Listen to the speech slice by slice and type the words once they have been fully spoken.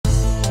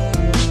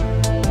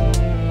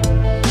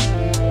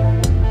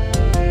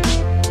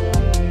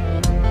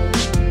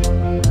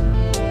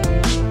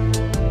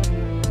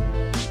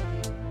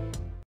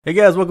Hey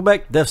guys, welcome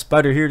back.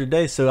 Deftspider here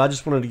today. So I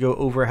just wanted to go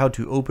over how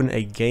to open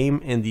a game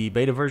in the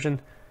beta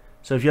version.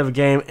 So if you have a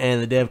game and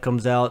the dev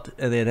comes out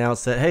and they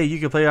announce that, hey, you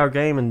can play our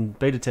game and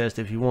beta test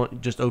if you want,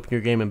 just open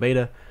your game in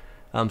beta.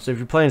 So if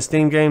you're playing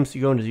Steam games,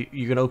 you're going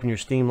to open your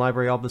Steam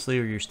library, obviously,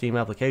 or your Steam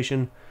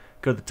application.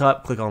 Go to the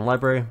top, click on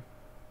library.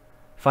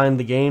 Find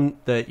the game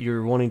that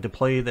you're wanting to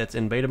play that's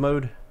in beta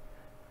mode.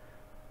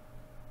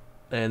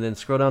 And then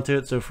scroll down to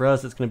it. So for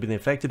us, it's going to be the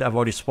infected. I've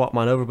already swapped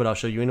mine over, but I'll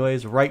show you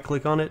anyways. Right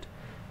click on it.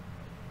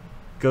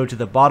 Go to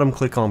the bottom,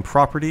 click on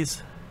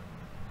properties.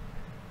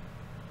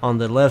 On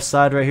the left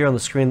side right here on the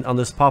screen, on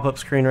this pop-up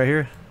screen right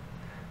here,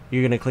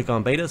 you're going to click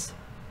on betas.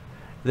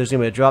 There's going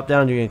to be a drop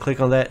down. You're going to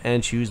click on that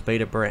and choose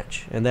beta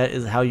branch. And that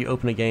is how you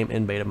open a game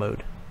in beta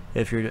mode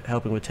if you're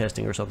helping with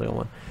testing or something on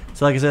one.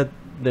 So like I said,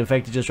 the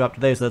infected just dropped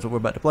today, so that's what we're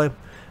about to play.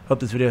 Hope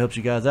this video helps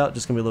you guys out.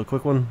 Just going to be a little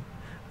quick one.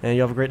 And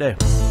you have a great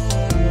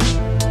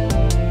day.